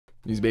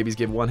These babies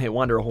give One Hit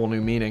Wonder a whole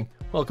new meaning.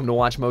 Welcome to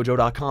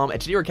WatchMojo.com,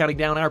 and today we're counting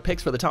down our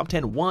picks for the top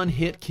 10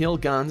 one-hit kill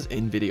guns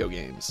in video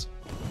games.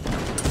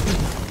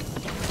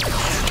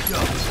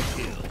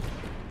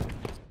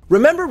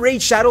 Remember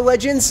Raid Shadow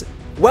Legends?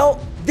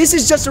 Well, this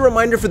is just a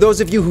reminder for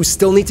those of you who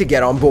still need to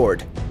get on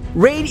board.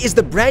 Raid is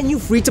the brand new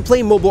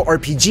free-to-play mobile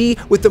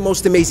RPG with the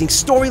most amazing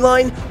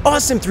storyline,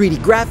 awesome 3D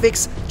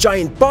graphics,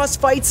 giant boss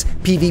fights,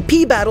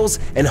 PvP battles,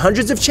 and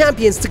hundreds of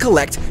champions to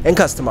collect and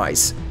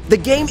customize. The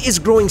game is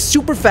growing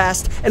super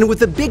fast, and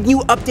with a big new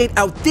update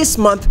out this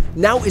month,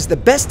 now is the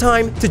best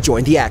time to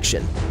join the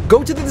action.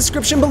 Go to the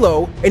description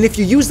below, and if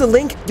you use the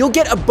link, you'll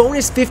get a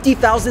bonus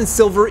 50,000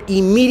 silver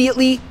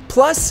immediately,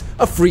 plus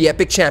a free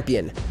epic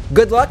champion.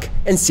 Good luck,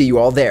 and see you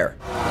all there.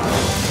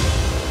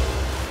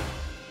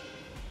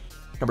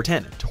 Number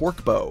 10.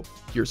 Torque Bow,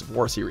 Gears of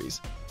War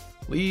series.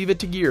 Leave it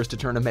to Gears to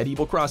turn a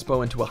medieval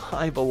crossbow into a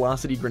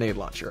high-velocity grenade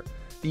launcher.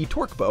 The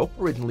Torque Bow,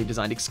 originally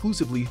designed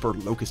exclusively for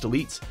Locust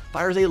elites,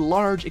 fires a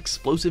large,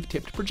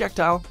 explosive-tipped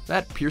projectile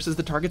that pierces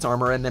the target's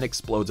armor and then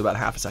explodes about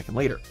half a second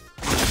later.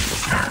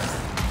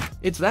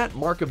 It's that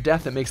mark of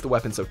death that makes the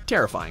weapon so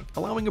terrifying,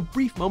 allowing a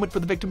brief moment for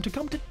the victim to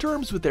come to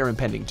terms with their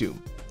impending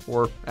doom,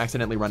 or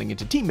accidentally running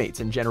into teammates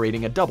and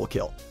generating a double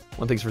kill.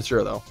 One thing's for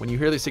sure though, when you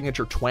hear the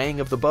signature twang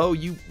of the bow,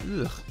 you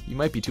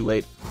might be too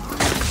late.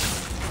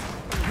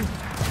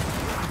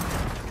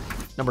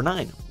 Number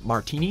 9.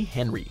 Martini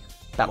Henry,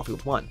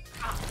 Battlefield 1.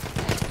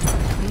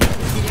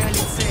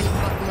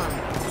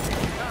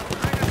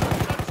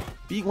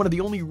 Being one of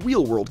the only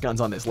real-world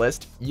guns on this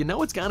list, you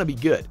know it's gotta be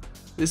good.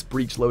 This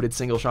breech-loaded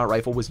single-shot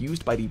rifle was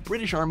used by the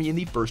British Army in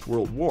the First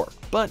World War,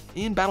 but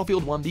in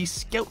Battlefield 1, the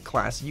Scout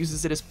class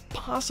uses it as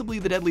possibly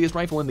the deadliest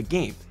rifle in the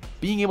game,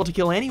 being able to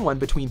kill anyone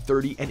between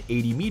 30 and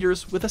 80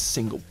 meters with a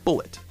single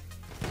bullet.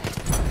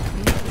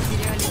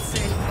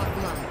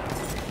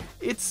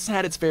 It's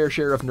had its fair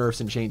share of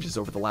nerfs and changes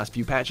over the last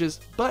few patches,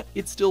 but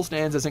it still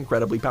stands as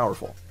incredibly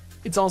powerful.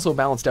 It's also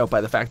balanced out by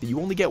the fact that you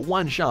only get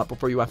one shot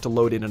before you have to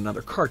load in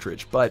another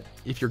cartridge, but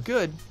if you're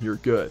good, you're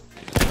good.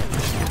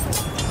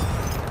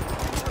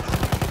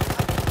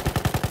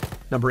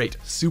 Number 8.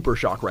 Super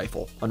Shock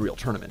Rifle, Unreal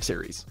Tournament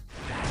series.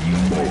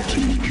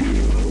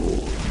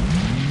 Multi-kill.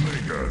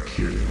 Mega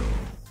kill.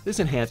 This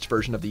enhanced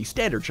version of the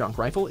standard shock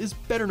rifle is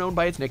better known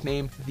by its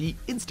nickname, the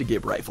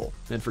Instagib rifle,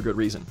 and for good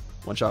reason.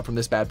 One shot from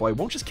this bad boy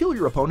won't just kill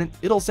your opponent,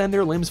 it'll send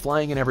their limbs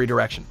flying in every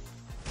direction.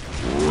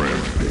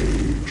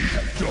 Rampage.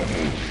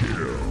 Double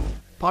kill.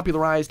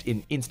 Popularized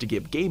in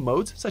Instagib game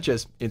modes, such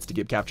as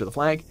Instagib Capture the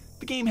Flag,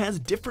 the game has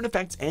different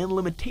effects and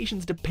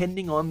limitations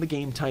depending on the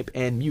game type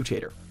and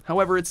mutator.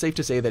 However, it's safe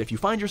to say that if you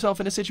find yourself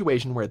in a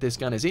situation where this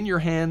gun is in your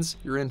hands,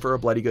 you're in for a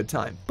bloody good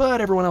time.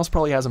 But everyone else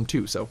probably has them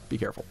too, so be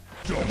careful.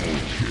 Double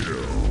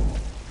kill.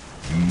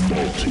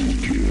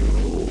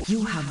 Multi-kill.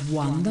 You have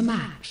won the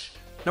match.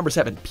 Number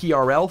 7.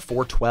 PRL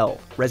 412,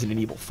 Resident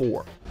Evil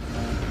 4.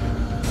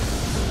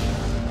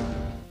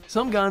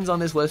 Some guns on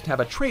this list have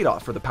a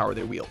trade-off for the power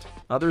they wield.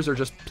 Others are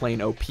just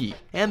plain OP,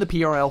 and the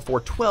PRL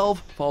 412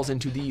 falls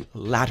into the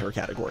latter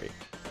category.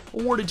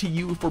 Awarded to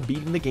you for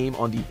beating the game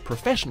on the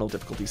professional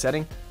difficulty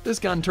setting, this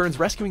gun turns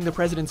rescuing the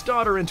president's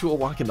daughter into a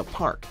walk in the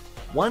park.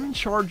 One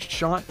charged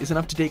shot is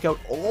enough to take out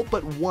all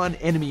but one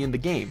enemy in the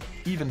game,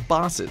 even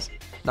bosses.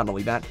 Not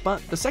only that,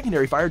 but the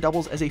secondary fire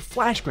doubles as a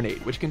flash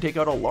grenade, which can take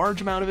out a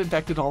large amount of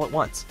infected all at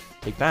once.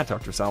 Take that,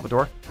 Dr.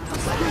 Salvador.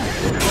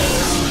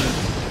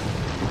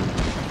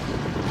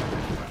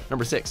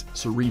 Number 6.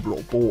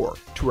 Cerebral Bore,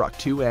 Turok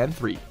 2 and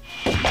 3.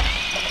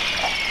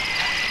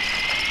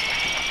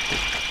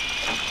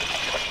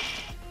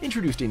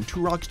 Introduced in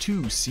Turok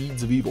 2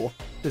 Seeds of Evil,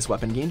 this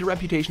weapon gained a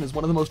reputation as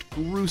one of the most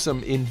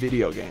gruesome in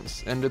video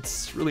games, and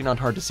it's really not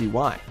hard to see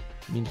why.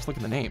 I mean, just look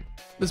at the name.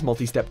 This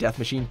multi-step death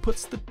machine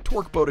puts the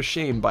torque bow to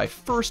shame by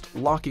first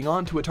locking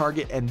onto a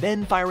target and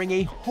then firing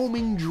a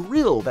homing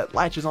drill that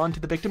latches onto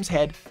the victim's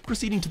head,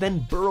 proceeding to then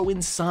burrow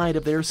inside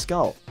of their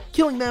skull,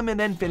 killing them and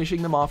then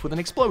finishing them off with an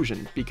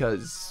explosion,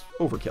 because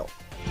overkill.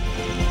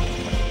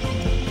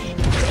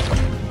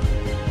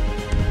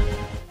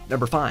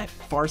 Number 5.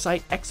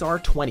 Farsight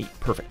XR20,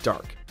 Perfect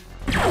Dark.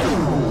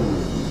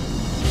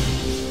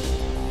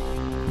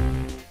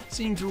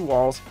 Seeing through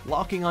walls,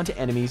 locking onto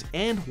enemies,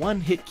 and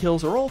one-hit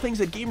kills are all things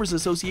that gamers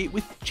associate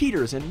with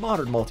cheaters in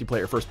modern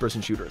multiplayer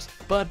first-person shooters.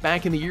 But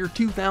back in the year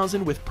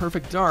 2000 with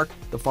Perfect Dark,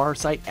 the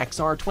Farsight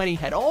XR20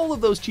 had all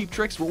of those cheap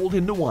tricks rolled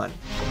into one.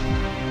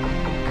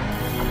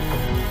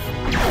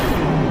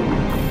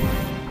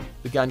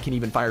 The gun can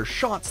even fire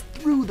shots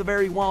through the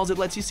very walls it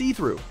lets you see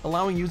through,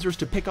 allowing users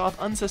to pick off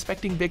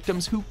unsuspecting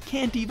victims who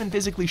can't even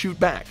physically shoot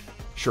back.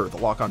 Sure, the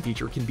lock-on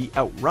feature can be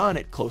outrun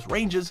at close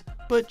ranges,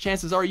 but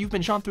chances are you've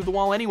been shot through the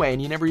wall anyway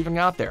and you never even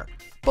got there.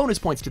 Bonus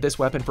points to this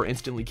weapon for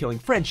instantly killing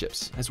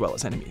friendships, as well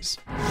as enemies.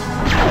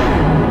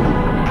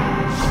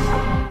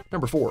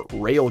 Number 4.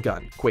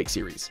 Railgun, Quake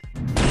series.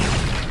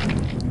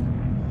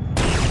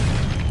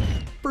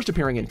 First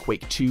appearing in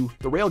Quake 2,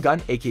 the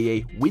railgun,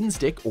 aka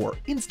Windstick or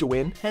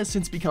Insta-Win, has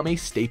since become a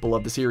staple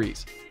of the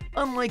series.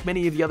 Unlike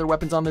many of the other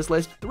weapons on this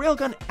list, the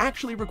railgun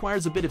actually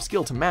requires a bit of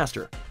skill to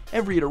master.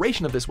 Every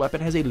iteration of this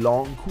weapon has a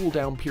long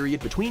cooldown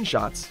period between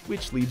shots,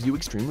 which leaves you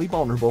extremely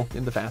vulnerable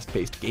in the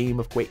fast-paced game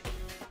of Quake.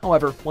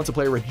 However, once a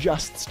player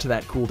adjusts to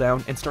that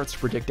cooldown and starts to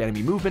predict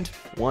enemy movement,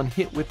 one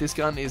hit with this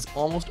gun is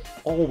almost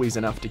always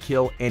enough to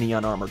kill any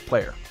unarmored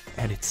player,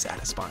 and it's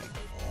satisfying.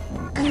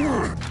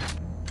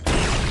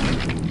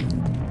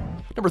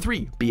 Number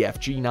 3,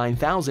 BFG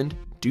 9000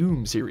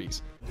 Doom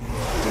Series.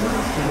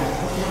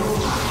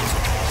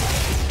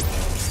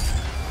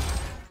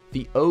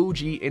 The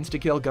OG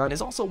insta-kill gun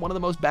is also one of the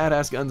most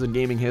badass guns in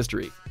gaming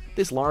history.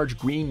 This large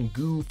green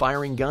goo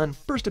firing gun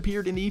first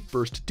appeared in the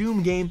first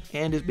Doom game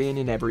and has been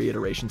in every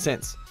iteration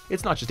since.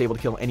 It's not just able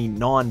to kill any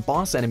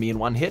non-boss enemy in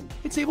one hit,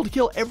 it's able to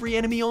kill every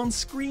enemy on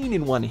screen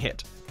in one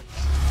hit.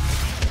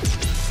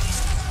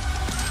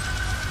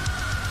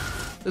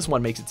 This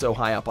one makes it so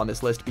high up on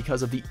this list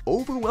because of the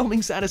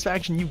overwhelming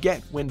satisfaction you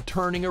get when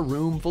turning a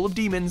room full of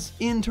demons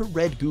into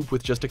red goop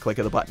with just a click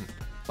of the button.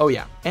 Oh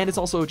yeah, and it's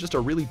also just a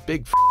really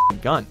big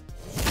gun.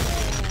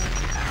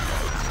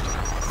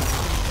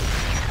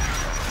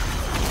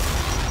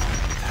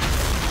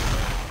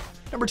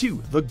 Number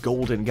 2, the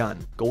Golden Gun,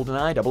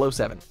 GoldenEye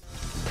 007.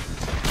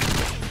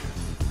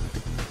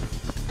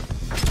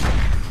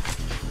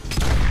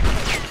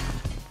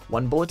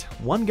 One bullet,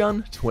 one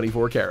gun,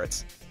 24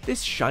 carats.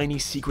 This shiny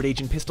secret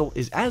agent pistol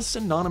is as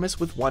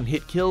synonymous with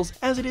one-hit kills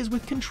as it is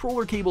with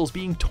controller cables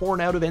being torn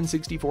out of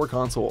N64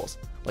 consoles.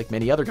 Like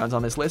many other guns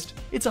on this list,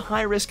 it's a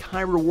high-risk,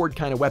 high-reward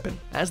kind of weapon,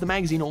 as the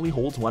magazine only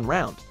holds one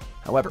round.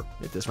 However,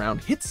 if this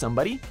round hits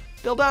somebody,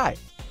 they'll die,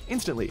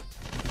 instantly.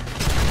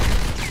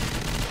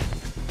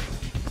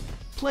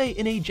 Play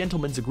in a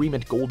Gentleman's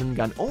Agreement Golden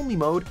Gun only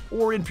mode,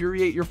 or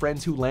infuriate your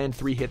friends who land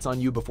 3 hits on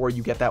you before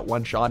you get that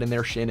one shot in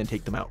their shin and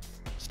take them out.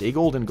 Stay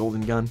golden,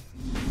 Golden Gun.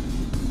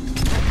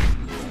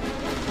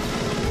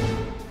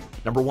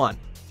 Number 1,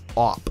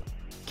 AWP,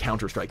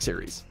 Counter-Strike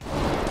series.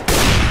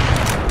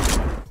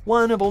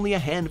 One of only a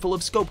handful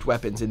of scoped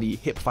weapons in the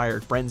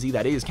hip-fire frenzy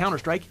that is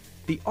Counter-Strike,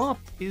 the AWP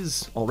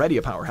is already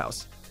a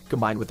powerhouse.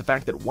 Combined with the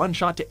fact that one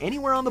shot to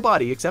anywhere on the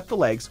body except the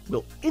legs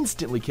will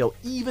instantly kill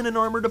even an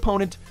armored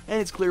opponent, and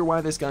it's clear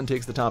why this gun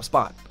takes the top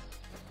spot.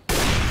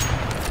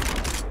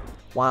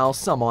 While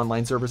some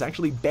online servers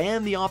actually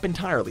ban the AWP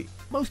entirely,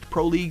 most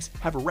pro leagues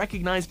have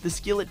recognized the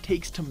skill it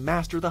takes to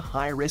master the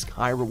high-risk,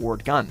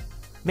 high-reward gun.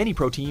 Many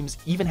pro teams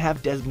even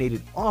have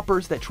designated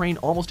AWPers that train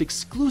almost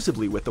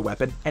exclusively with the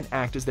weapon and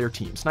act as their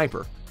team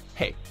sniper.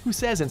 Hey, who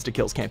says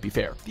insta-kills can't be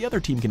fair? The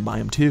other team can buy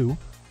them too.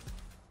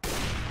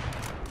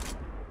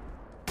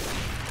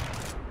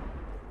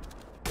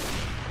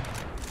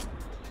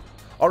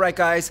 Alright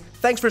guys,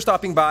 thanks for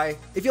stopping by.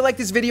 If you like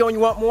this video and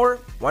you want more,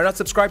 why not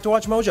subscribe to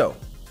WatchMojo?